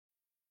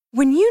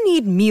When you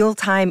need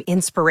mealtime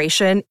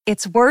inspiration,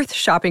 it's worth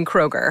shopping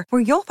Kroger,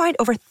 where you'll find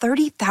over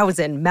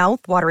 30,000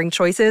 mouth-watering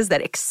choices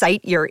that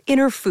excite your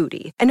inner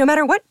foodie. And no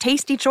matter what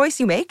tasty choice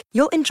you make,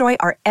 you'll enjoy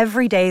our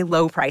everyday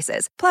low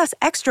prices, plus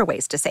extra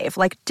ways to save,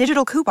 like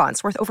digital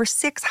coupons worth over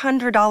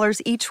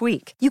 $600 each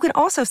week. You can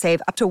also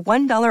save up to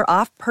 $1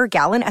 off per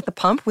gallon at the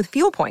pump with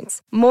fuel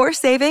points. More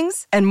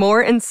savings and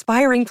more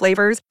inspiring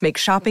flavors make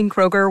shopping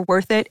Kroger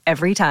worth it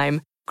every time.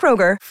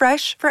 Kroger,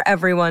 fresh for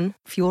everyone.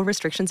 Fuel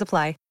restrictions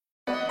apply.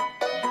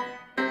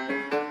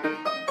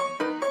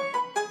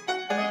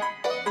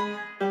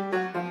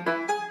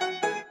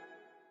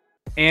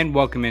 And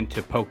welcome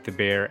into Poke the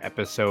Bear,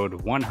 episode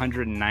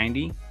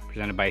 190,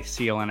 presented by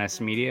CLNS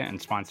Media and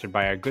sponsored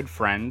by our good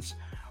friends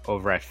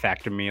over at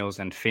Factor Meals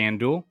and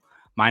FanDuel.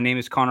 My name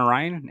is Connor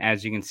Ryan, and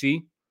as you can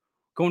see,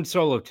 going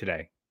solo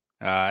today.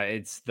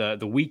 It's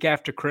the week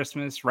after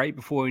Christmas, right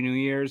before New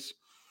Year's.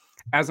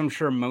 As I'm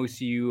sure most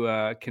of you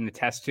can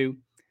attest to,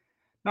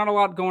 not a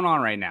lot going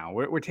on right now.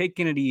 We're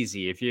taking it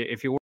easy. If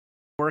you're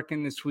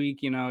working this week,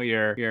 you're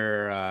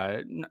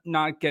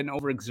not getting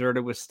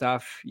overexerted with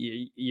stuff.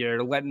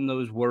 You're letting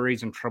those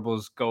worries and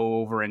troubles go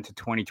over into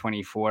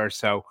 2024.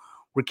 So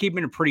we're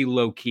keeping it pretty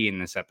low key in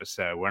this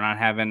episode. We're not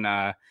having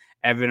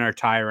Evan or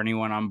Ty or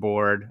anyone on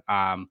board.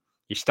 You're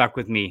stuck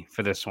with me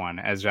for this one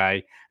as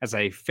I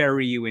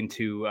ferry you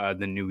into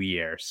the new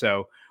year.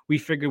 So we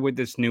figured with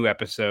this new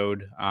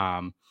episode,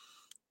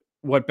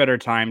 what better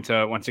time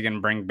to once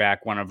again bring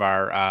back one of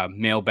our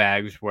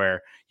mailbags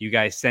where you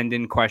guys send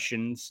in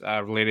questions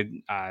related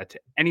to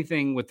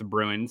anything with the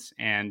Bruins,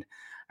 and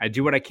I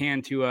do what I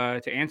can to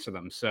answer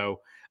them.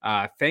 So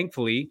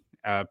thankfully,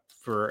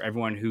 for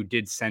everyone who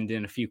did send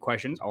in a few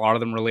questions, a lot of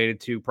them related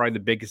to probably the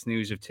biggest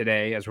news of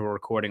today as we're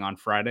recording on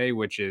Friday,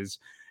 which is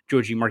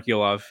Georgi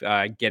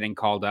Merkulov getting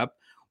called up.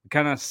 We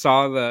kind of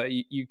saw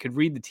you could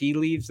read the tea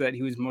leaves that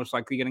he was most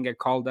likely going to get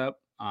called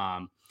up.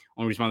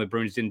 Only reason why the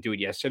Bruins didn't do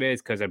it yesterday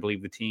is because I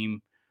believe the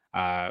team,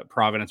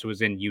 Providence,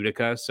 was in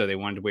Utica, so they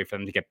wanted to wait for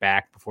them to get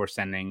back before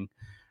sending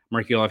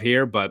Merkulov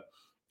here. But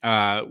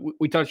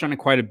we touched on it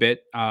quite a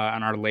bit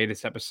on our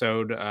latest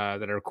episode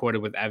that I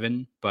recorded with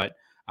Evan, but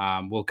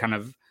we'll kind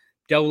of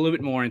delve a little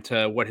bit more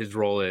into what his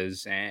role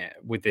is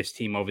with this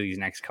team over these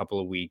next couple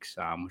of weeks,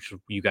 which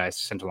you guys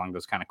sent along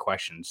those kind of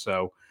questions.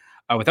 So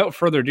without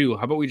further ado,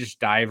 how about we just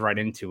dive right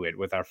into it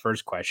with our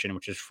first question,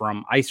 which is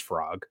from Ice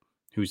Frog,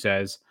 who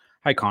says,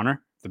 "Hi,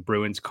 Connor. The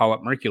Bruins call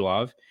up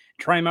Merkulov,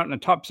 try him out in a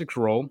top six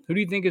role. Who do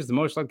you think is the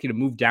most likely to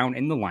move down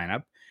in the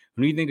lineup?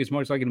 Who do you think is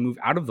most likely to move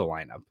out of the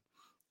lineup?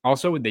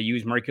 Also, would they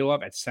use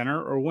Merkulov at center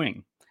or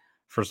wing?"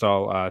 First of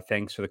all,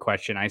 thanks for the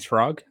question, Ice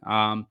Frog.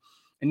 And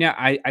yeah,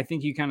 I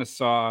think you kind of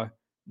saw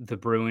the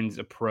Bruins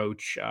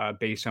approach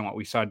based on what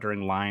we saw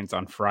during lines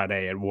on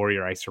Friday at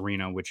Warrior Ice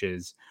Arena, which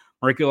is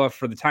Merkulov,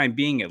 for the time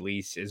being at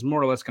least, is more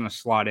or less going to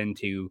slot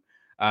into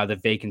the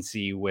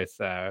vacancy with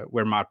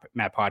where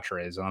Matt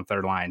Poitras is on the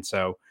third line.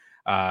 So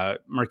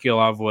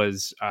Merkulov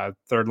was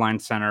third line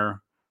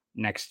center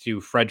next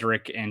to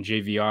Frederick and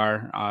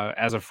JVR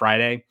as of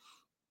Friday.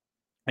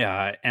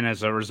 And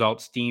as a result,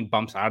 Steen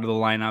bumps out of the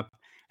lineup,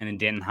 and then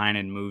Dan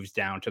Heinen moves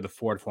down to the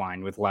fourth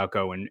line with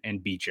Lauko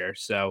and Beecher.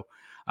 So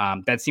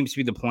that seems to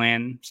be the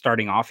plan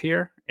starting off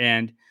here.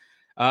 And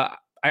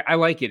I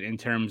like it in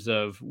terms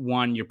of,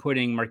 one, you're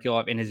putting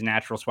Merkulov in his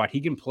natural spot.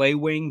 He can play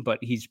wing, but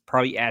he's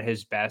probably at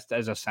his best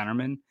as a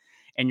centerman.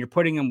 And you're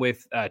putting him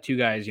with two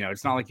guys,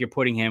 it's not like you're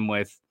putting him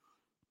with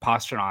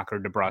Pastrnak or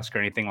DeBrusk or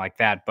anything like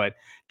that, but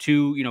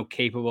two,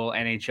 capable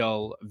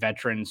NHL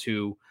veterans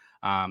who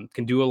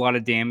can do a lot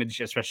of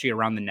damage, especially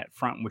around the net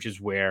front, which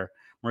is where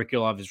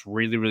Merkulov is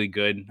really, really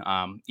good.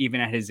 Even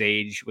at his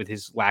age, with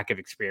his lack of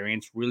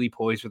experience, really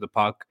poised with the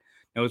puck,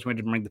 knows when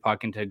to bring the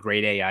puck into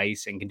grade A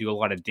ice and can do a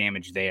lot of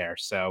damage there.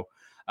 So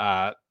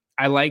I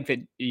like that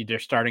they're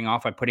starting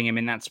off by putting him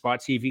in that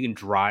spot, see if he can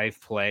drive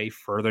play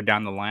further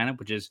down the lineup,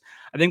 which is,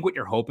 I think, what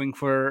you're hoping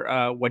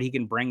for. What he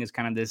can bring is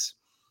kind of this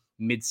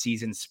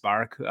mid-season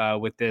spark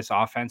with this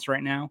offense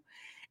right now.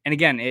 And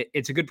again,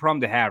 it's a good problem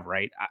to have,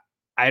 right?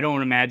 I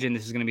don't imagine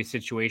this is going to be a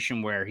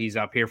situation where he's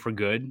up here for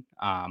good.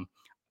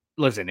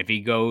 Listen, if he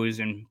goes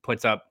and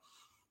puts up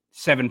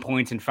 7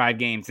 points in 5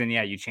 games, then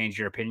yeah, you change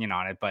your opinion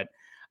on it. But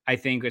I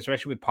think,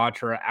 especially with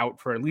Poitras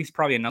out for at least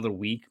probably another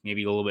week,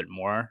 maybe a little bit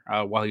more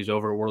while he's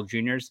over at World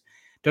Juniors,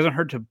 doesn't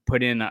hurt to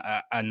put in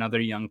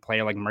another young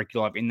player like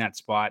Merkulov in that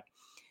spot.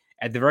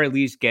 At the very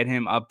least, get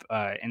him up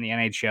in the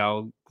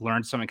NHL,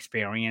 learn some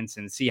experience,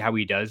 and see how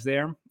he does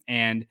there.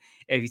 And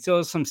if he still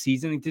has some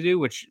seasoning to do,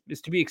 which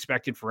is to be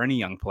expected for any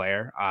young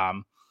player,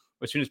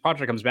 as soon as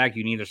Poitras comes back,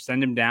 you can either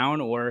send him down,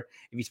 or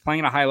if he's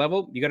playing at a high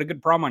level, you got a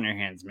good problem on your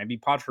hands. Maybe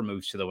Poitras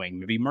moves to the wing.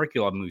 Maybe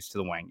Merkulov moves to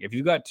the wing. If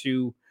you've got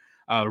two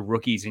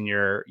rookies in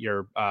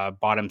your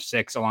bottom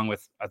six, along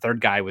with a third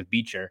guy with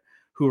Beecher,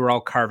 who are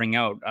all carving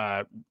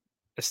out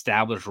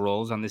established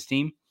roles on this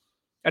team,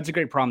 that's a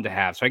great problem to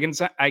have. So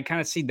I kind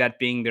of see that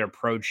being their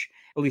approach,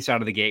 at least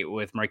out of the gate,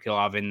 with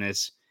Merkulov in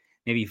this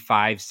maybe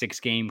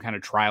 5-6 game kind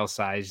of trial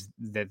size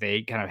that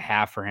they kind of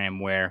have for him,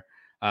 where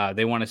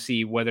they want to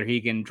see whether he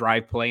can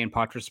drive play in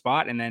Poitras's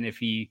spot. And then if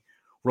he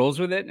rolls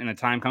with it and the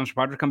time comes for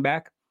Potter to come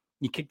back,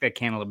 you kick that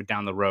can a little bit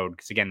down the road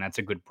because, again, that's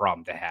a good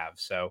problem to have.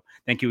 So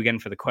thank you again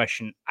for the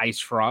question, Ice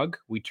Frog.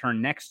 We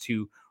turn next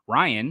to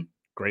Ryan.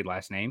 Great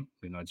last name,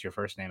 even though it's your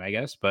first name, I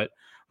guess. But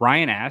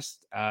Ryan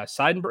asked,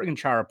 Seidenberg and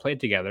Chara played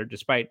together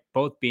despite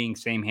both being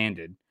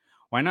same-handed.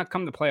 Why not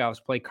come to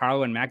playoffs, play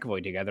Carlo and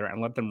McAvoy together,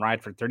 and let them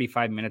ride for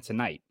 35 minutes a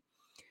night?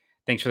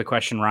 Thanks for the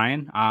question,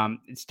 Ryan.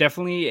 It's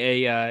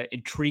definitely a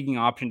intriguing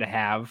option to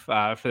have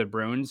for the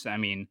Bruins. I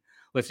mean,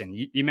 listen,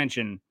 you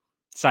mentioned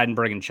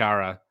Seidenberg and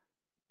Chara.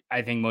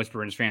 I think most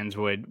Bruins fans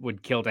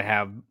would kill to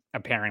have a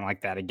pairing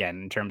like that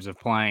again in terms of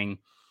playing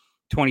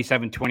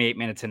 27, 28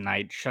 minutes a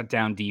night, shut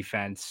down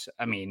defense.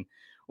 I mean,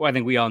 well, I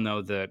think we all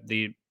know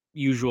the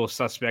usual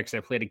suspects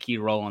that played a key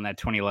role on that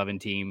 2011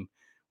 team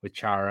with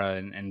Chara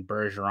and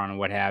Bergeron and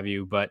what have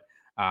you. But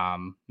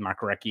Mark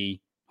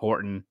Recchi,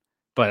 Horton.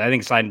 But I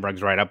think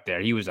Seidenberg's right up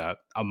there. He was a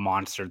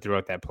monster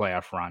throughout that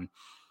playoff run.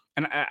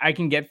 And I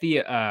can get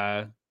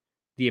the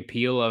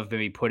appeal of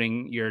maybe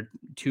putting your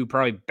two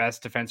probably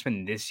best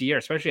defensemen this year,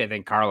 especially I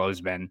think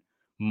Carlo's been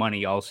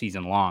money all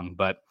season long.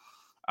 But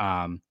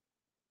um,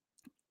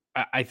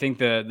 I think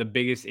the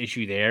biggest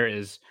issue there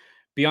is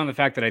beyond the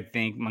fact that I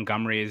think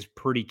Montgomery is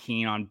pretty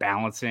keen on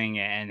balancing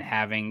and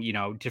having,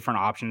 different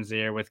options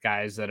there with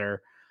guys that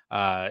are,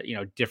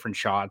 different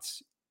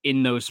shots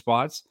in those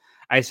spots.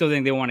 I still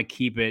think they want to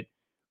keep it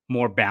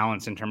more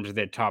balanced in terms of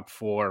their top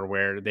four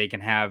where they can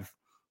have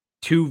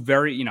two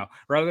very,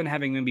 rather than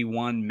having maybe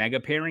one mega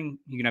pairing,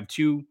 you can have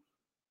two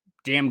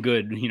damn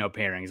good,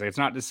 pairings. Like, it's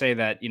not to say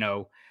that,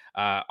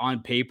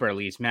 on paper at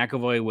least,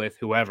 McAvoy with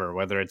whoever,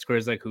 whether it's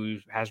Grizzlick, who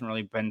hasn't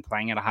really been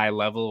playing at a high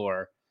level,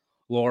 or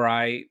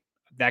Lori,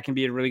 that can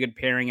be a really good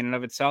pairing in and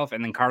of itself.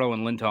 And then Carlo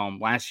and Lindholm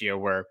last year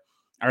were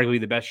arguably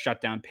the best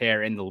shutdown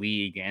pair in the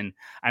league. And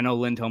I know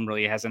Lindholm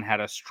really hasn't had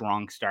a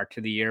strong start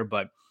to the year,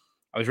 but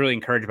I was really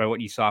encouraged by what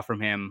you saw from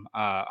him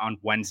on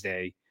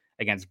Wednesday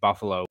against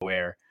Buffalo,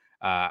 where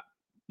uh,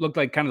 looked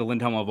like kind of the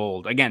Lindholm of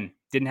old. Again,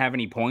 didn't have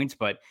any points,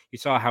 but you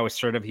saw how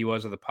assertive he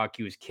was with the puck.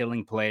 He was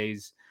killing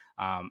plays,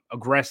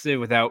 aggressive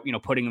without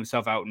putting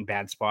himself out in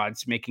bad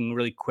spots, making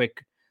really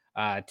quick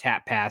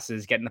tap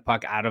passes, getting the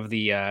puck out of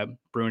the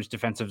Bruins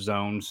defensive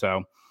zone.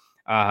 So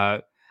uh,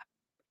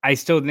 I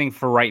still think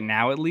for right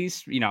now, at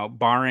least,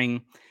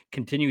 barring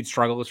continued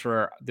struggles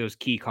for those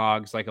key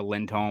cogs like a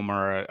Lindholm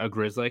or a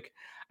Grizzlick,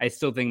 I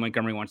still think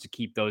Montgomery wants to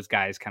keep those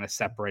guys kind of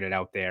separated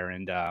out there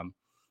and,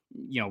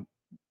 you know,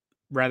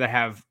 rather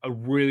have a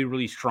really,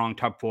 really strong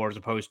top four as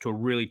opposed to a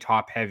really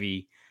top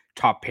heavy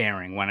top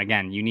pairing when,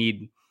 again, you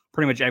need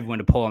pretty much everyone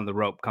to pull on the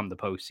rope come the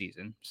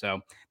postseason. So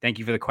thank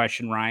you for the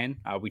question, Ryan.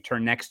 We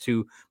turn next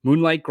to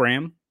Moonlight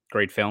Graham.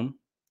 Great film.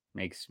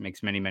 Makes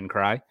many men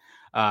cry.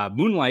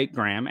 Moonlight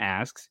Graham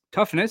asks,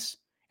 toughness,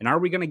 and are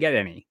we going to get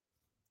any?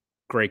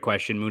 Great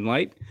question,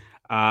 Moonlight.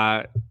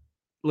 Uh,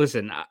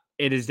 Listen,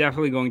 it is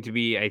definitely going to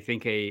be, I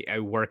think, a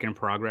work in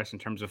progress in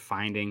terms of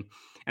finding.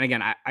 And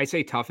again, I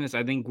say toughness.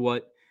 I think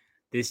what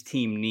this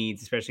team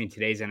needs, especially in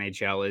today's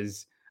NHL,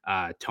 is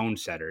tone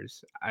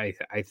setters. I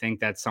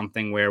think that's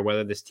something where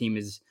whether this team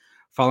is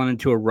fallen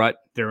into a rut,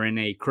 they're in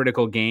a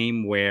critical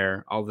game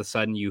where all of a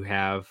sudden you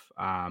have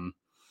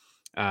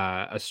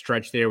a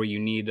stretch there where you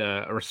need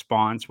a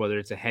response, whether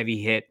it's a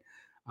heavy hit,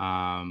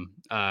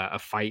 a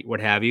fight, what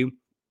have you.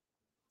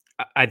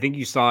 I think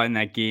you saw in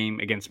that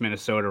game against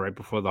Minnesota right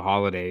before the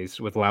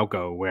holidays with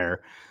Lauko,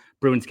 where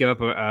Bruins give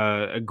up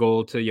a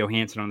goal to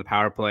Johansson on the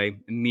power play.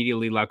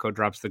 Immediately, Lauko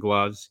drops the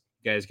gloves.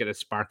 You guys get a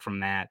spark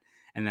from that.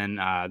 And then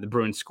the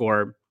Bruins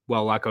score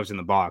while Lauko's in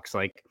the box.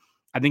 Like,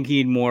 I think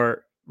he need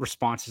more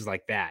responses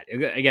like that.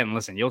 Again,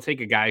 listen, you'll take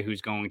a guy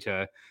who's going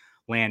to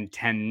land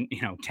 10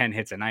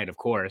 hits a night, of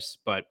course.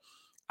 But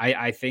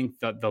I think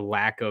that the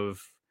lack of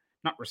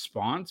not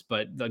response,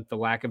 but the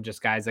lack of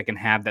just guys that can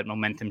have that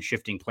momentum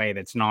shifting play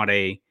that's not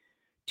a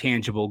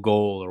tangible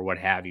goal or what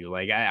have you.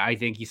 Like, I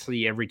think you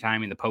see every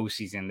time in the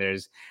postseason,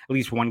 there's at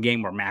least one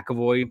game where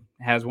McAvoy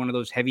has one of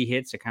those heavy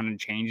hits. It kind of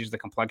changes the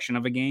complexion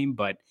of a game,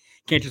 but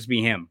it can't just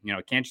be him.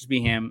 It can't just be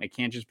him. It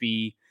can't just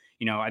be,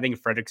 I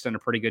think Frederick's done a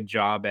pretty good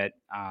job at,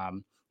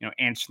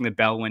 answering the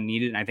bell when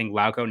needed. And I think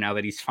Lauko, now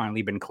that he's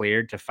finally been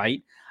cleared to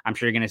fight, I'm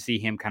sure you're going to see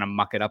him kind of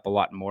muck it up a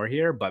lot more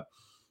here. But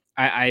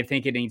I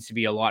think it needs to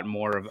be a lot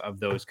more of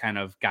those kind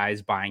of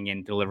guys buying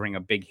in, delivering a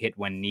big hit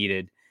when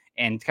needed,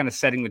 and kind of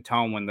setting the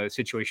tone when the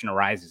situation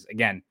arises.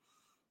 Again,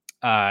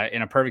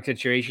 in a perfect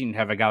situation, you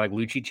have a guy like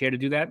Lucic here to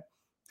do that.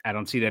 I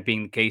don't see that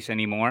being the case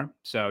anymore.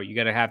 So you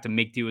got to have to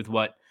make do with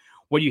what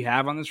you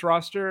have on this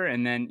roster,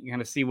 and then you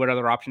kind of see what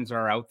other options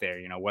are out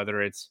there.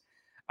 Whether it's,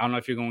 I don't know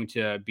if you're going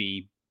to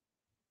be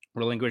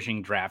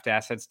relinquishing draft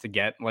assets to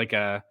get like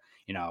a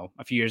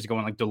few years ago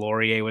when like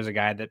Delorier was a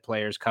guy that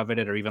players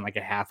coveted, or even like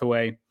a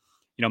Hathaway.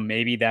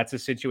 Maybe that's a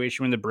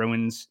situation when the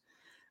Bruins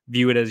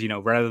view it as,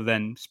 rather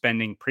than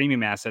spending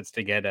premium assets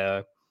to get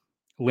a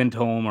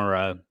Lindholm or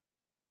a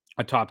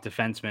top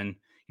defenseman,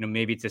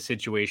 maybe it's a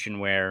situation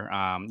where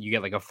you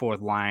get like a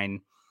fourth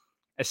line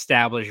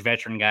established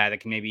veteran guy that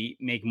can maybe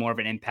make more of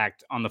an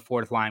impact on the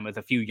fourth line with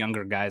a few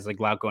younger guys like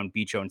Lauko and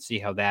Bicho, and see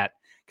how that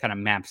kind of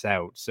maps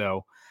out.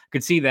 So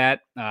could see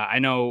that. I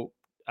know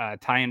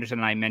Ty Anderson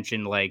and I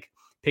mentioned like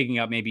picking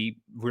up maybe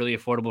really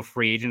affordable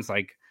free agents,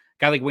 like a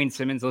guy like Wayne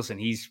Simmons. Listen,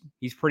 he's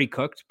pretty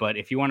cooked, but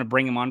if you want to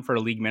bring him on for a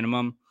league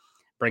minimum,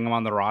 bring him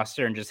on the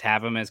roster and just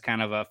have him as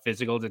kind of a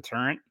physical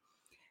deterrent,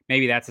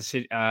 maybe that's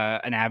an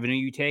avenue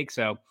you take.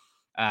 So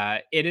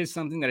it is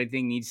something that I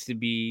think needs to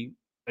be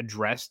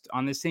addressed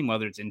on this team,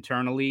 whether it's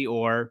internally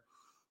or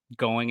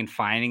going and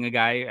finding a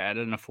guy at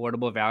an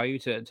affordable value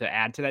to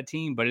add to that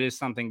team. But it is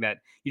something that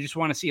you just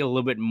want to see a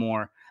little bit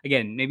more.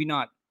 Again, maybe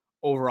not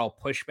overall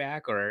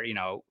pushback or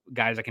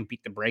guys that can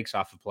beat the brakes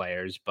off of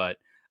players, but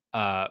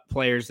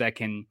players that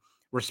can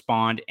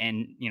respond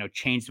and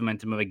change the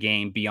momentum of a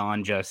game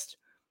beyond just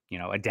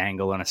a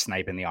dangle and a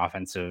snipe in the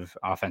offensive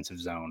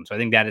zone. So I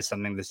think that is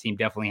something this team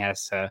definitely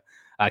has to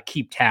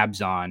keep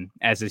tabs on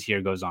as this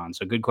year goes on.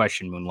 So good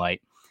question,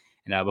 Moonlight.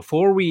 And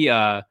before we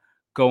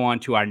go on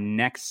to our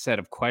next set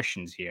of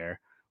questions here,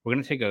 we're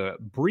going to take a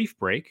brief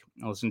break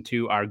and listen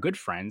to our good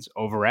friends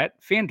over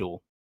at FanDuel.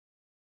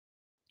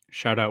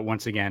 Shout out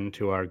once again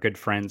to our good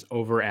friends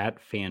over at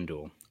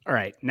FanDuel. All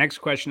right, next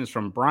question is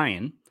from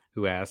Brian,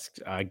 who asks,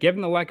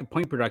 given the lack of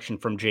point production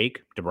from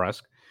Jake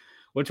DeBrusk,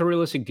 what's a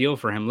realistic deal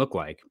for him look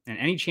like? And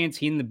any chance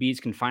he and the Bees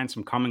can find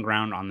some common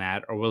ground on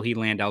that, or will he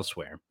land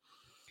elsewhere?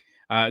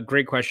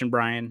 Great question,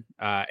 Brian.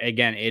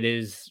 Again, it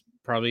is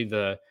probably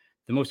the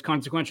most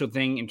consequential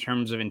thing in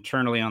terms of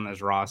internally on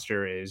this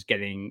roster is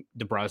getting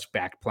DeBrusk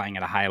back playing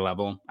at a high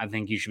level. I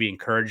think you should be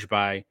encouraged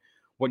by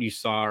what you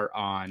saw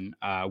on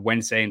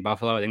Wednesday in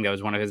Buffalo. I think that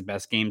was one of his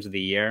best games of the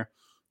year.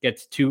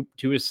 Gets two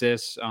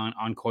assists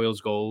on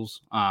Coyle's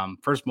goals.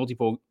 First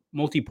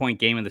multi-point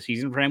game of the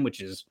season for him,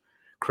 which is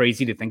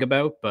crazy to think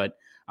about. But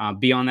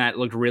beyond that,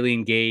 looked really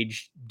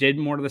engaged. Did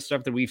more of the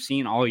stuff that we've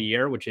seen all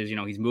year, which is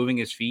he's moving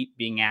his feet,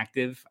 being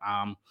active,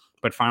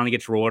 but finally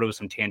gets rewarded with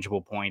some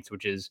tangible points,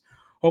 which is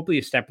hopefully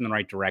a step in the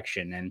right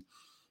direction. And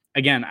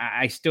again,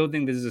 I still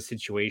think this is a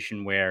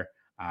situation where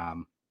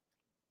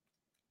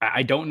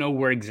I don't know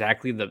where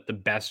exactly the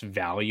best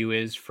value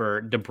is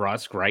for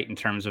DeBrusk, right, in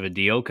terms of a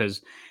deal,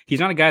 because he's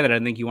not a guy that I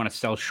think you want to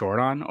sell short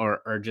on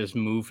or just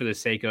move for the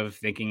sake of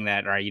thinking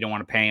that, all right, you don't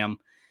want to pay him,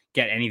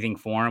 get anything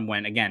for him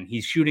when, again,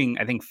 he's shooting,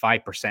 I think,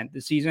 5%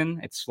 this season.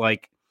 It's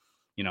like,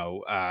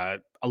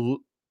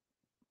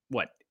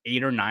 what,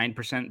 8 or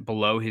 9%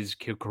 below his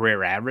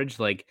career average.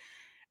 Like,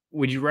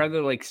 would you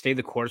rather like stay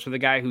the course with a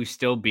guy who's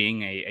still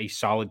being a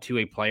solid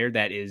two-way player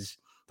that is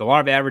the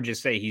law of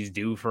averages say he's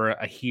due for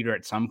a heater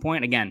at some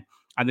point? Again,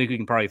 I think we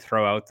can probably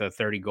throw out the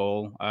 30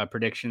 goal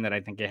prediction that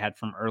I think I had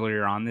from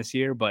earlier on this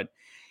year. But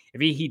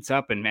if he heats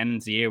up and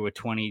ends the year with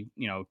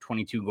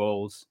 22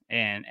 goals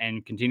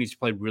and continues to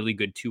play really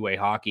good two-way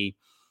hockey,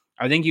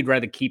 I think you'd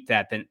rather keep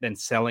that than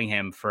selling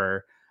him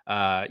for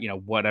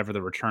whatever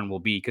the return will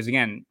be. Because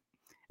again,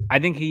 I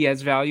think he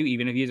has value,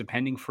 even if he is a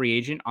pending free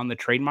agent on the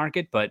trade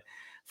market. But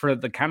for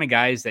the kind of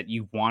guys that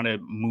you want to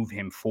move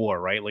him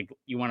for, right? Like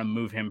you want to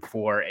move him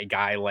for a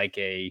guy like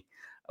a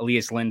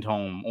Elias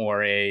Lindholm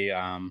or a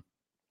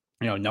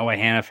Noah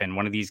Hannafin,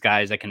 one of these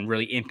guys that can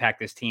really impact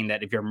this team.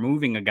 That if you're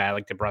moving a guy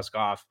like DeBrusk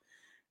off,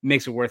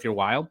 makes it worth your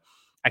while.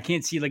 I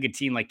can't see like a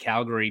team like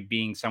Calgary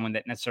being someone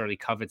that necessarily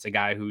covets a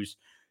guy who's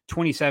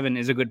 27,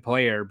 is a good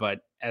player, but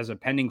as a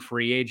pending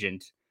free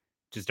agent,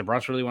 does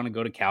DeBrusk really want to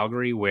go to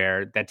Calgary,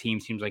 where that team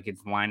seems like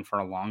it's lined for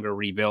a longer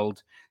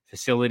rebuild?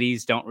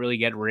 Facilities don't really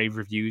get rave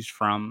reviews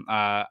from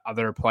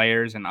other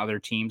players and other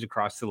teams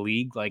across the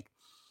league. Like,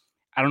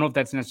 I don't know if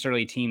that's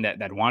necessarily a team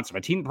that wants him.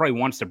 A team that probably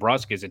wants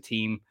DeBrusk is a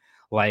team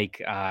like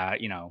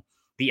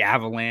the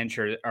Avalanche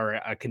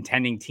or a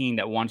contending team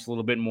that wants a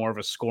little bit more of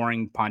a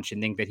scoring punch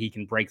and think that he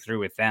can break through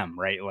with them,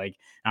 right? Like,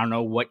 I don't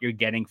know what you're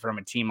getting from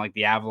a team like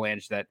the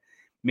Avalanche that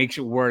makes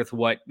it worth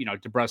what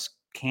DeBrusk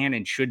can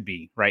and should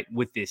be, right,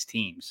 with this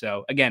team.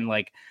 So again,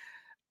 like,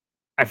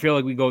 I feel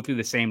like we go through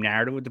the same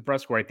narrative with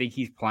DeBrusk, where I think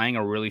he's playing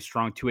a really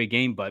strong two-way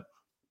game, but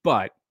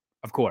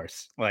of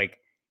course, like,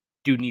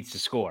 dude needs to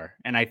score.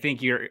 And I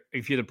think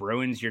if you're the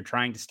Bruins, you're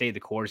trying to stay the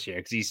course here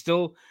because he's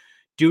still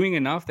doing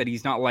enough that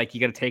he's not like you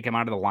got to take him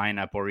out of the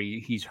lineup or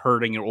he's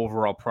hurting your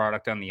overall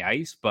product on the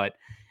ice. But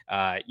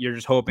you're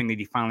just hoping that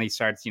he finally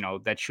starts,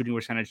 that shooting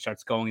percentage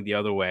starts going the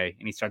other way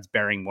and he starts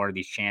burying more of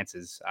these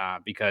chances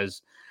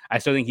because I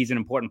still think he's an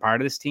important part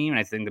of this team. And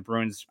I think the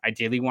Bruins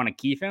ideally want to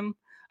keep him.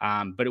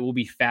 But it will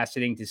be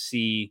fascinating to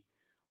see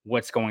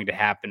what's going to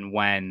happen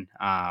when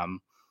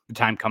the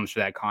time comes for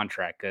that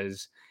contract.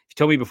 Because if you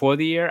told me before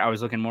the year, I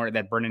was looking more at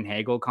that Brendan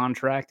Hagel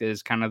contract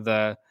as kind of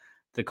the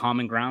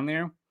common ground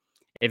there.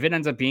 If it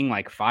ends up being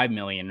like $5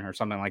 million or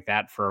something like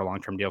that for a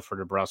long-term deal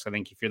for DeBrusk, I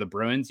think if you're the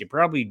Bruins, you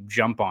probably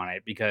jump on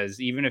it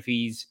because even if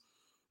he's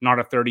not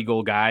a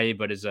 30-goal guy,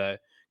 but is a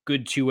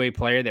good two-way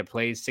player that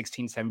plays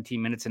 16, 17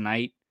 minutes a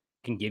night,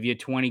 can give you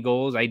 20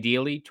 goals,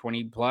 ideally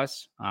 20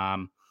 plus.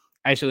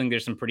 I still think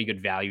there's some pretty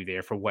good value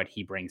there for what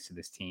he brings to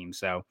this team.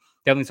 So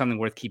definitely something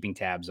worth keeping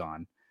tabs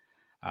on.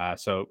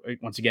 So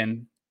once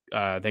again,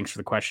 thanks for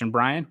the question,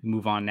 Brian. We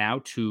move on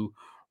now to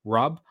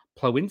Rob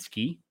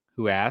Plawinski,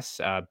 who asks,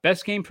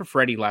 best game for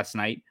Freddie last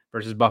night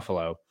versus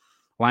Buffalo.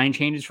 Line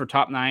changes for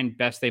top 9,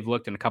 best they've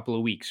looked in a couple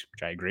of weeks,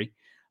 which I agree.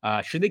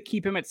 Should they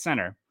keep him at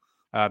center?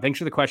 Thanks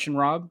for the question,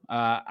 Rob.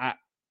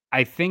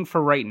 I think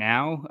for right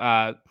now,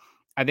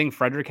 I think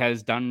Frederick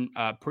has done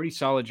a pretty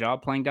solid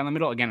job playing down the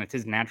middle. Again, it's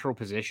his natural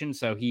position,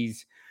 so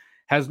he's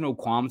has no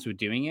qualms with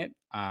doing it.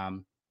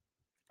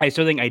 I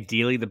still think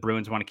ideally the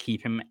Bruins want to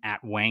keep him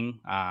at wing.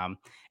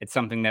 It's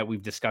something that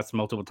we've discussed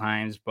multiple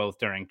times, both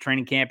during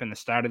training camp and the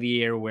start of the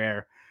year,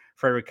 where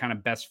Frederick kind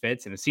of best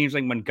fits. And it seems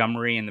like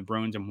Montgomery and the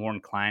Bruins are more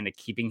inclined to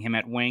keeping him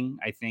at wing.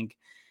 I think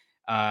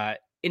uh,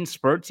 in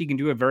spurts he can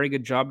do a very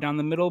good job down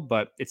the middle,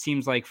 but it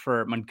seems like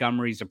for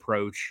Montgomery's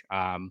approach,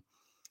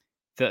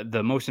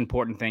 the most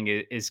important thing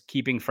is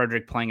keeping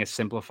Frederick playing a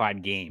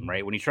simplified game.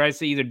 Right when he tries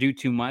to either do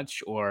too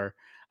much or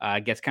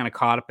gets kind of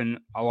caught up in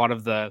a lot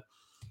of the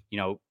you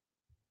know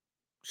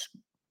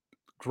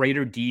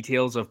greater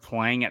details of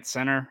playing at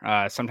center.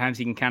 Sometimes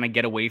he can kind of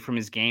get away from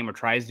his game or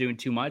tries doing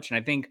too much. And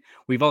I think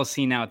we've all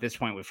seen now at this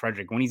point with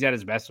Frederick, when he's at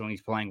his best, when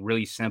he's playing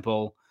really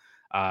simple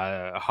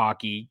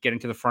hockey, getting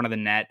to the front of the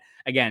net.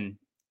 Again,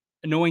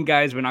 knowing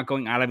guys, we're not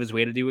going out of his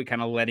way to do it,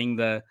 kind of letting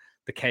the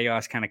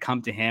chaos kind of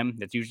come to him.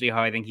 That's usually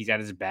how I think he's at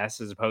his best,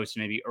 as opposed to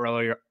maybe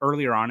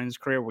earlier on in his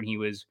career when he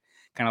was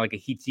kind of like a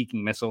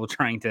heat-seeking missile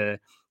trying to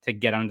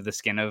get under the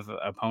skin of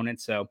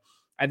opponents. So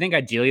I think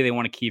ideally they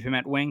want to keep him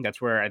at wing.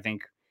 That's where I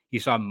think he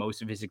saw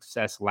most of his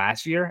success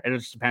last year. It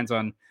just depends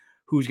on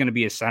who's going to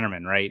be a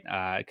centerman, right?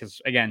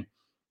 Because again,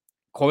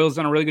 Coyle's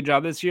done a really good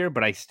job this year,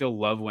 but I still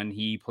love when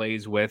he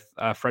plays with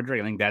Frederick.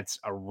 I think that's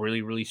a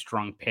really, really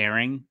strong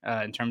pairing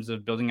in terms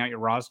of building out your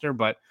roster.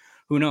 But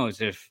who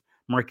knows if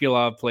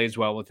Merkulov plays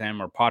well with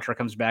him or Poitras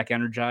comes back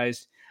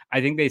energized? I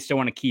think they still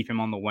want to keep him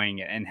on the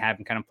wing and have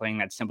him kind of playing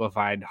that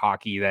simplified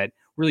hockey that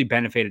really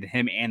benefited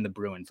him and the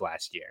Bruins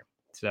last year.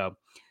 So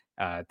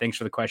thanks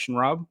for the question,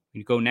 Rob.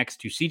 We go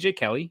next to CJ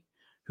Kelly,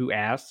 who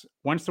asks,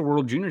 once the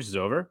World Juniors is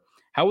over,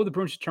 how will the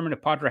Bruins determine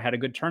if Poitras had a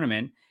good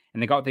tournament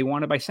and they got what they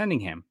wanted by sending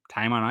him?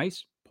 Time on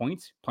ice,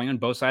 points, playing on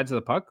both sides of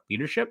the puck,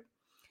 leadership.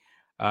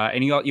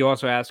 And you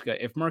also ask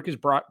if Merck is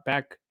brought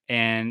back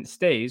and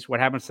stays, what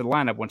happens to the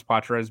lineup once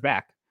Poitras is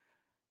back?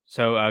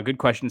 So good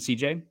question,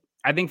 CJ.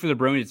 I think for the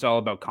Bruins, it's all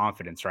about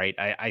confidence, right?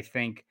 I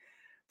think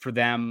for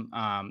them,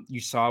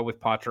 you saw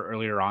with Poitras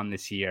earlier on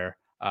this year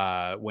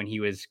when he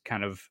was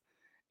kind of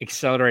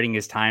accelerating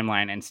his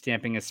timeline and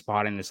stamping his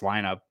spot in this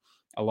lineup.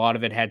 A lot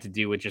of it had to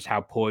do with just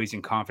how poised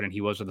and confident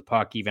he was with the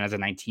puck, even as a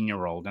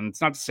 19-year-old. And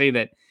it's not to say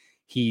that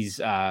he's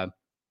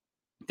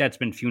that's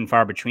been few and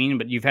far between,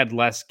 but you've had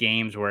less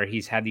games where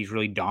he's had these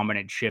really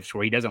dominant shifts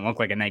where he doesn't look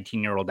like a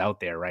 19-year-old out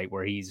there, right?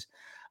 Where he's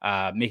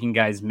making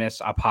guys miss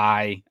up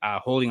high,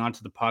 holding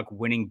onto the puck,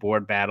 winning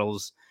board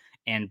battles,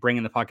 and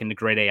bringing the puck into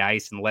grade A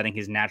ice and letting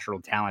his natural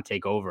talent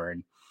take over.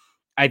 And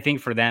I think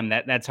for them,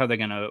 that's how they're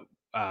going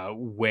to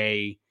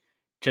weigh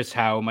just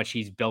how much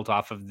he's built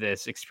off of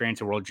this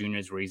experience of World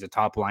Juniors, where he's a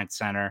top line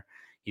center.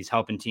 He's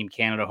helping Team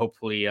Canada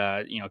hopefully,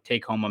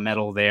 take home a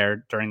medal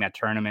there during that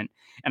tournament.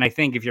 And I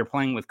think if you're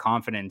playing with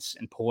confidence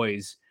and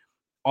poise,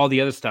 all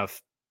the other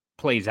stuff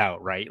plays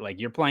out, right? Like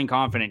you're playing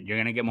confident, you're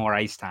going to get more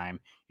ice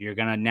time. You're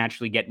going to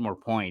naturally get more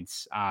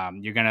points.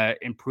 You're going to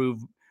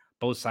improve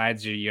both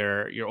sides of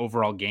your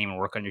overall game and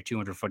work on your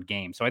 200-foot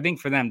game. So I think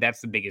for them,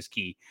 that's the biggest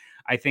key.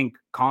 I think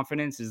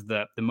confidence is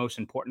the most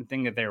important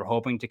thing that they're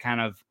hoping to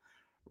kind of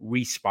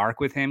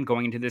re-spark with him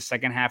going into this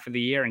second half of the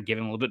year and give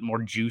him a little bit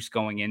more juice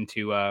going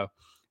into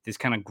this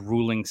kind of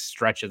grueling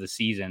stretch of the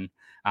season.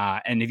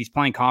 And if he's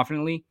playing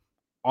confidently,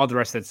 all the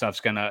rest of that stuff's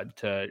gonna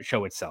to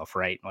show itself,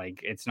 right? Like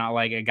it's not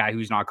like a guy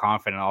who's not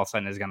confident all of a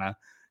sudden is gonna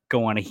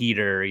go on a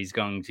heater. He's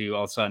going to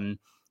all of a sudden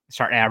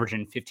start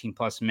averaging 15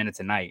 plus minutes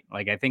a night.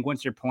 Like I think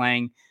once you're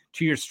playing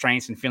to your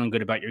strengths and feeling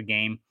good about your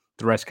game,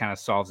 the rest kind of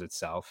solves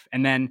itself.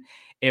 And then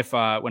if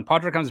when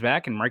Poitras comes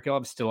back and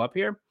Merkulov's still up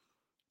here,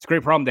 it's a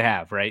great problem to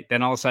have, right?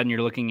 Then all of a sudden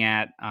you're looking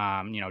at,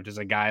 does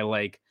a guy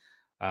like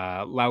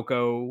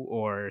Lauko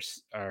or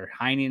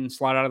Heinen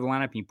slot out of the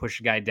lineup and you push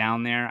a guy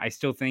down there. I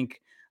still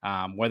think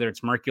whether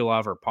it's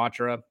Merkulov or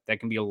Poitras, that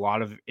can be a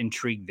lot of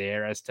intrigue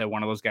there as to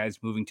one of those guys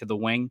moving to the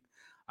wing.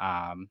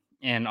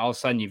 And all of a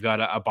sudden you've got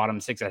a bottom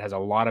six that has a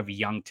lot of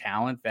young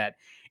talent that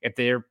if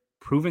they're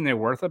proving their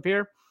worth up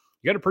here,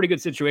 you got a pretty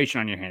good situation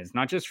on your hands,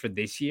 not just for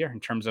this year in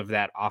terms of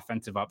that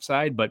offensive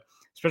upside, but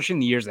especially in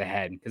the years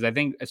ahead. Because I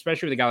think,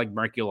 especially with a guy like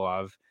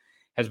Merkulov,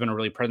 has been a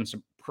really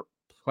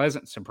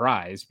pleasant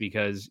surprise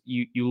because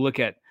you look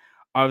at,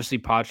 obviously,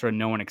 Poitras,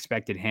 no one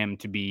expected him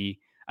to be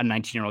a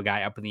 19-year-old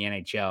guy up in the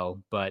NHL,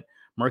 but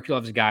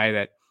Merkulov's a guy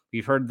that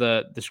we've heard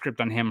the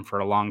script on him for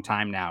a long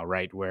time now,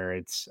 right? Where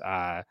it's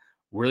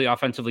really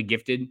offensively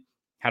gifted,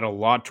 had a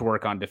lot to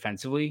work on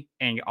defensively,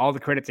 and all the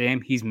credit to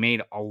him, he's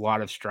made a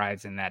lot of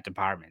strides in that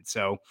department.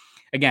 So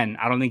again,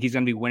 I don't think he's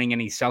going to be winning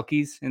any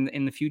Selkies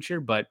in the future,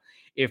 but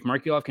if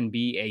Merkulov can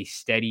be a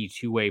steady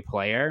two-way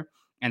player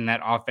and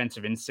that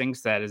offensive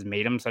instincts that has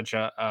made him such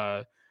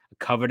a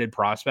coveted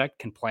prospect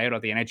can play out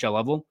at the NHL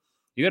level,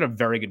 you got a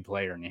very good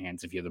player in your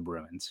hands if you're the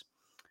Bruins.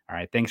 All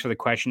right, thanks for the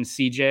question,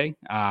 CJ.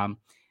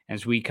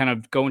 As we kind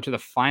of go into the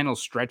final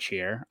stretch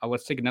here,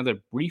 let's take another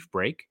brief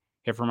break.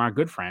 here from our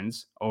good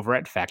friends over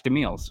at Factor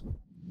Meals.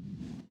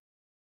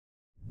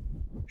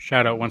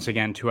 Shout out once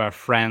again to our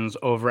friends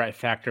over at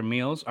Factor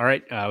Meals. All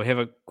right, we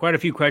have quite a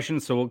few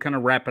questions, so we'll kind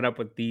of wrap it up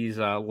with these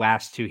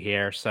last two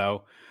here.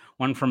 So,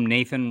 one from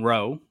Nathan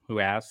Rowe, who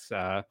asks,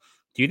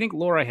 "Do you think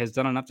Laura has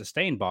done enough to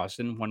stay in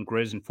Boston when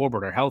Grizz and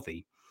Forbort are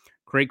healthy?"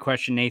 Great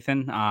question,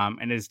 Nathan.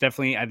 And it's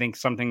definitely, I think,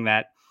 something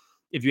that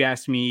if you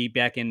asked me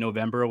back in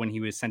November when he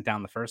was sent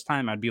down the first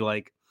time, I'd be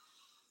like,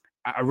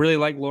 I really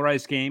like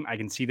Lori's game. I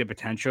can see the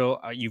potential.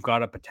 You've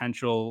got a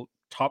potential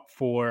top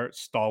four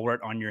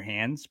stalwart on your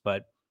hands,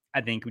 but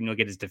I think when you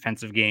look at his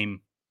defensive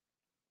game,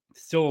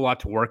 still a lot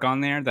to work on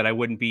there that I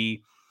wouldn't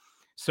be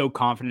so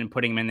confident in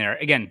putting him in there.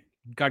 Again,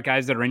 got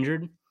guys that are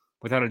injured,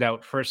 without a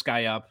doubt. First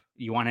guy up,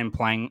 you want him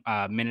playing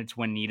minutes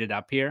when needed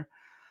up here.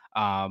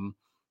 Um,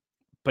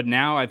 but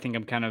now I think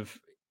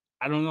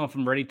I don't know if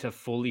I'm ready to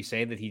fully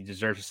say that he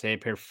deserves to stay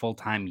up here full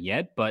time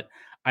yet, but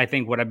I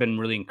think what I've been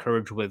really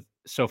encouraged with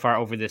so far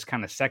over this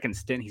kind of second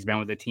stint he's been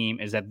with the team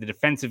is that the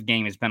defensive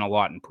game has been a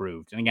lot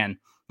improved. And again,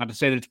 not to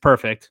say that it's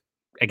perfect.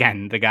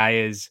 Again, the guy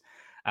is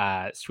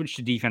switched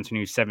to defense when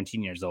he was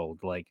 17 years old.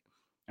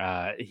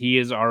 He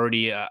is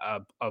already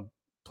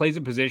plays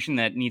a position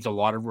that needs a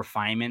lot of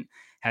refinement,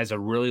 has a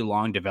really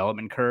long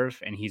development curve,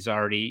 and he's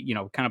already,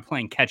 kind of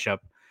playing catch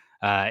up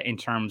in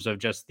terms of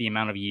just the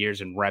amount of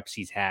years and reps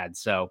he's had.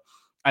 So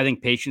I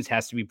think patience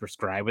has to be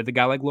prescribed with a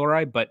guy like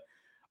Lori, but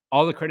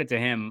all the credit to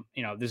him.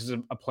 This is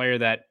a player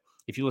that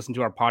if you listen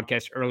to our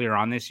podcast earlier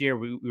on this year,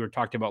 we were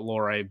talking about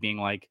Lori being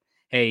like,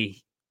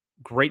 hey,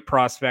 great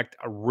prospect,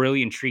 a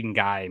really intriguing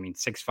guy. I mean,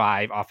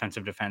 6'5",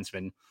 offensive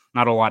defenseman,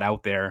 not a lot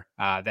out there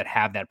that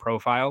have that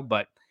profile,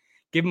 but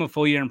give him a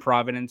full year in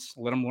Providence,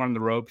 let him learn the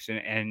ropes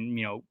and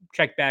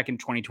check back in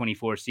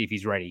 2024, see if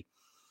he's ready.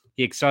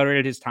 He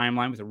accelerated his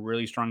timeline with a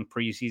really strong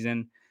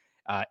preseason.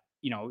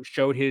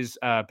 Showed his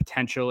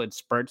potential at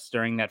spurts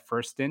during that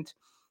first stint,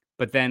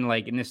 but then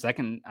like in the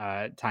second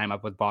time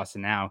up with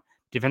Boston now,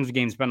 defensive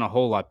game's been a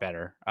whole lot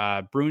better.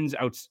 Bruins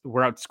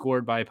were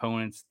outscored by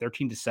opponents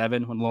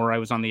 13-7 when Lori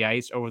was on the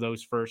ice over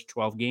those first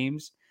 12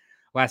 games.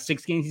 Last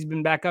 6 games he's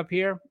been back up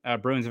here,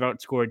 Bruins have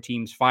outscored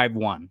teams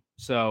 5-1.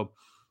 So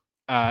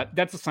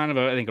that's a sign of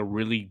I think a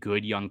really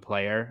good young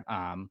player.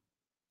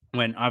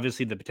 When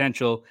obviously the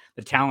potential,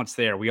 the talent's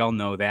there. We all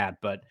know that.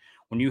 But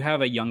when you have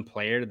a young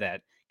player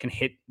that can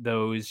hit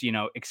those,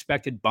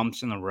 expected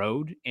bumps in the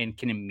road and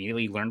can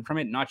immediately learn from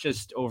it, not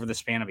just over the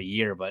span of a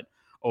year, but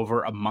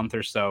over a month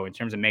or so in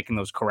terms of making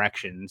those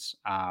corrections,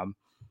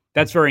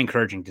 that's very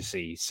encouraging to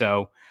see.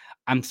 So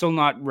I'm still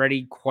not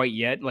ready quite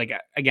yet. Like,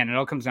 again, it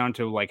all comes down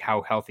to like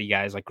how healthy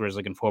guys like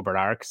Grizzly and Forbort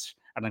are.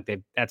 I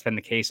think that's been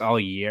the case all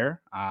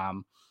year.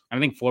 I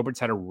think Forbort's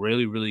had a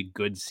really, really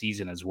good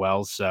season as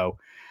well. So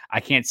I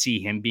can't see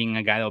him being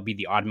a guy that'll be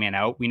the odd man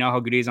out. We know how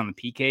good he is on the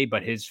PK,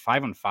 but his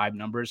 5-on-5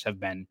 numbers have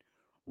been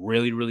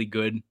really, really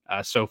good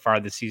so far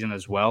this season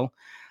as well.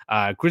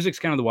 Grzelcyk's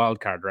kind of the wild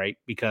card, right?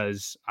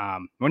 Because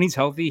when he's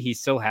healthy, he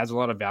still has a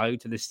lot of value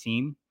to this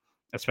team,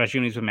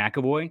 especially when he's with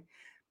McAvoy.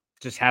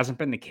 Just hasn't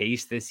been the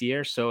case this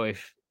year. So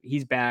if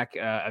he's back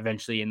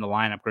eventually in the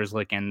lineup,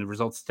 Grzelcyk, and the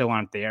results still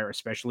aren't there,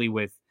 especially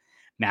with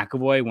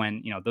McAvoy,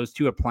 when those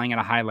two are playing at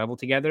a high level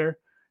together,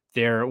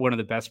 they're one of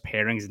the best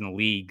pairings in the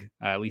league,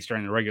 at least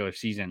during the regular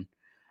season.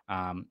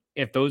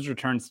 If those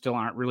returns still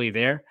aren't really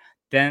there,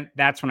 then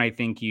that's when I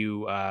think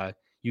you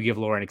give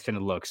Laura an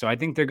extended look. So I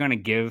think they're going to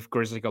give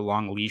Grzelcyk a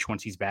long leash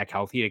once he's back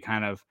healthy to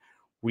kind of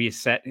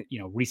reset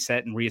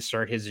and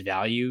reassert his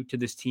value to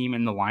this team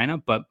in the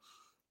lineup. But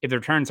if the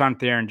returns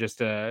aren't there in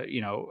just a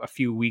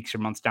few weeks or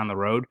months down the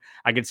road,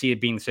 I could see it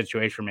being the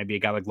situation where maybe a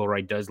guy like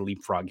Lori does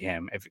leapfrog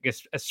him,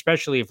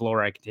 especially if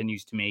Lori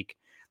continues to make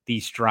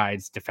these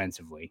strides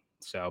defensively.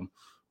 So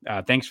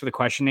thanks for the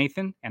question,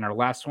 Nathan. And our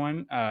last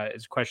one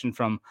is a question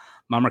from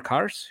Mama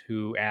Kars,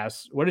 who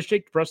asks, what is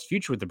Jake DeBrusk's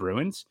future with the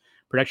Bruins?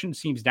 Production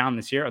seems down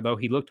this year, although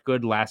he looked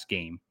good last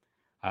game.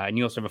 And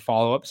you also have a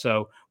follow-up.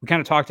 So we kind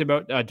of talked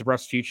about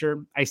DeBrusk's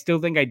future. I still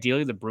think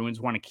ideally the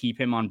Bruins want to keep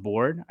him on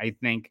board. I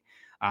think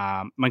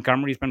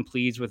Montgomery's been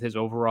pleased with his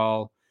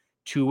overall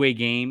two-way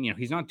game.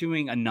 He's not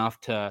doing enough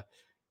to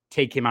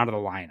take him out of the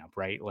lineup,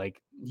 right?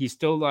 Like he's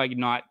still like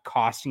not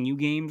costing you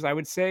games, I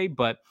would say,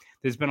 but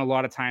there's been a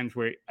lot of times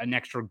where an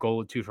extra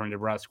goal or two from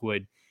DeBrusk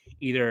would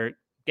either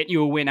get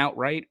you a win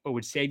outright or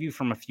would save you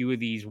from a few of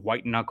these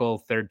white knuckle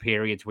third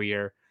periods where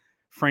you're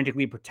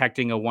frantically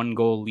protecting a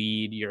 1-goal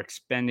lead. You're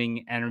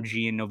expending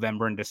energy in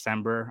November and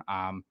December.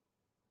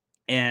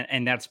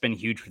 And that's been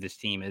huge for this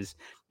team is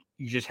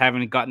you just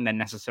haven't gotten that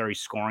necessary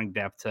scoring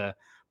depth to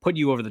put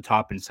you over the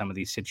top in some of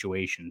these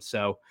situations.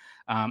 So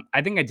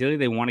I think ideally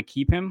they want to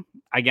keep him.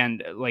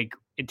 Again, like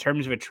in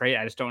terms of a trade,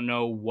 I just don't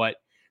know what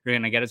you're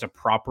going to get as a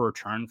proper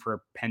return for a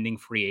pending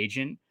free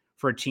agent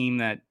for a team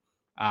that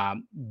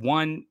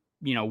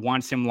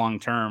wants him long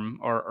term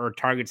or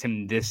targets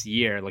him this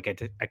year, like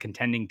a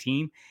contending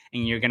team,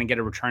 and you're going to get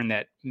a return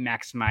that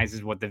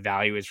maximizes what the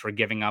value is for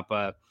giving up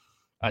a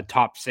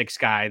top 6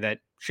 guy that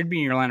should be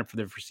in your lineup for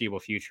the foreseeable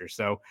future.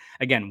 So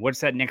again, what's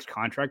that next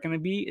contract going to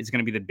be? It's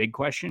going to be the big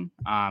question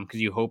because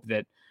you hope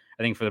that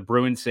I think for the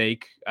Bruins'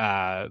 sake,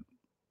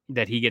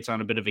 that he gets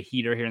on a bit of a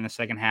heater here in the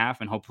second half,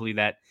 and hopefully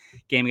that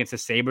game against the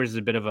Sabres is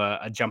a bit of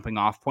a jumping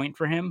off point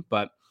for him.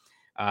 But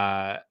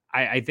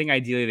I think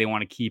ideally they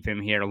want to keep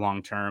him here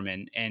long term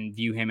and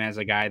view him as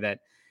a guy that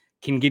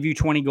can give you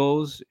 20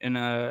 goals in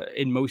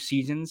most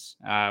seasons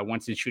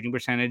once his shooting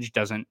percentage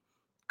doesn't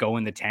go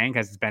in the tank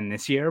as it's been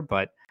this year.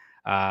 But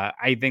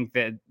I think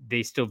that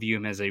they still view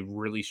him as a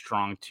really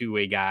strong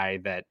two-way guy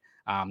that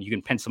you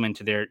can pencil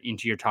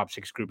into your top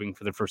 6 grouping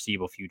for the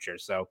foreseeable future.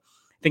 So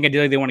I think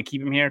ideally they want to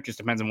keep him here. It just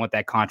depends on what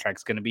that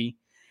contract's going to be.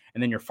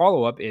 And then your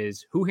follow-up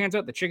is, who hands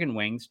out the chicken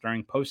wings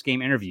during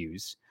post-game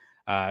interviews?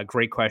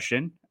 Great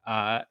question.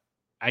 I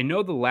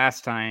know the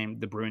last time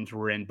the Bruins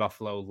were in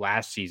Buffalo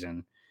last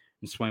season,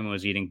 and Swayman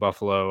was eating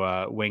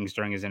buffalo wings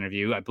during his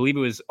interview. I believe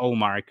it was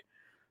Olmark,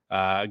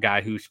 a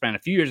guy who spent a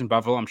few years in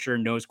Buffalo. I'm sure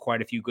knows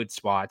quite a few good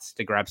spots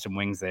to grab some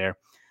wings there.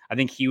 I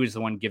think he was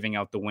the one giving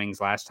out the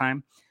wings last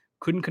time.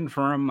 Couldn't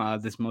confirm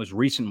this most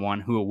recent one,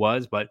 who it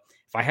was, but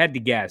if I had to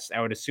guess, I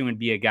would assume it'd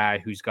be a guy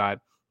who's got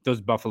those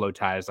Buffalo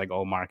ties like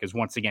Olmark is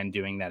once again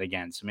doing that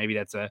again. So maybe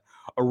that's a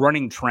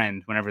running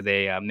trend whenever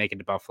they make it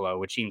to Buffalo,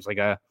 which seems like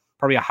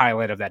probably a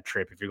highlight of that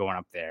trip if you're going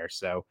up there.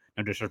 So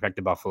no disrespect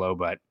to Buffalo,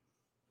 but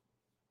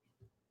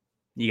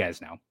you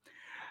guys know.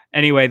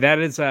 Anyway,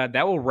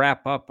 that will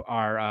wrap up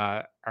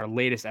our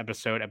latest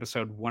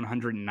episode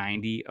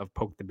 190 of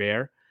Poke the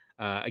Bear.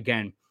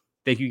 Again,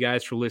 thank you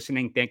guys for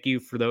listening. Thank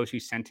you for those who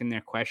sent in their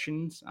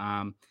questions.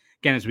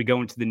 Again, as we go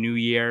into the new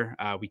year,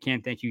 we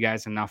can't thank you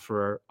guys enough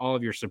for all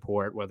of your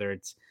support, whether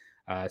it's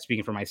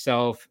speaking for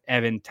myself,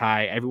 Evan,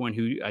 Ty, everyone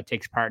who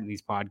takes part in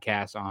these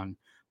podcasts on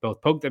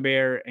both Poke the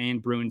Bear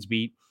and Bruins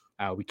Beat.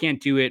 We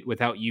can't do it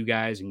without you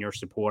guys and your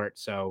support.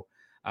 So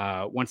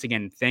once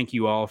again, thank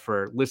you all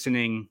for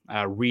listening,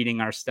 reading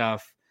our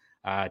stuff,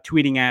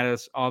 tweeting at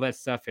us, all that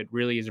stuff. It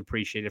really is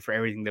appreciated for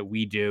everything that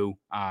we do.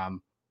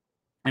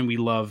 And we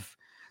love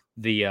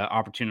the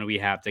opportunity we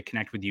have to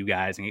connect with you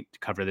guys and to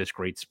cover this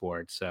great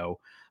sport. So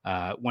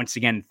once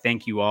again,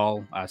 thank you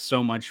all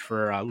so much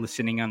for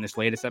listening on this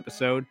latest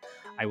episode.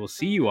 I will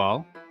see you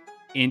all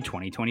in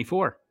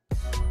 2024.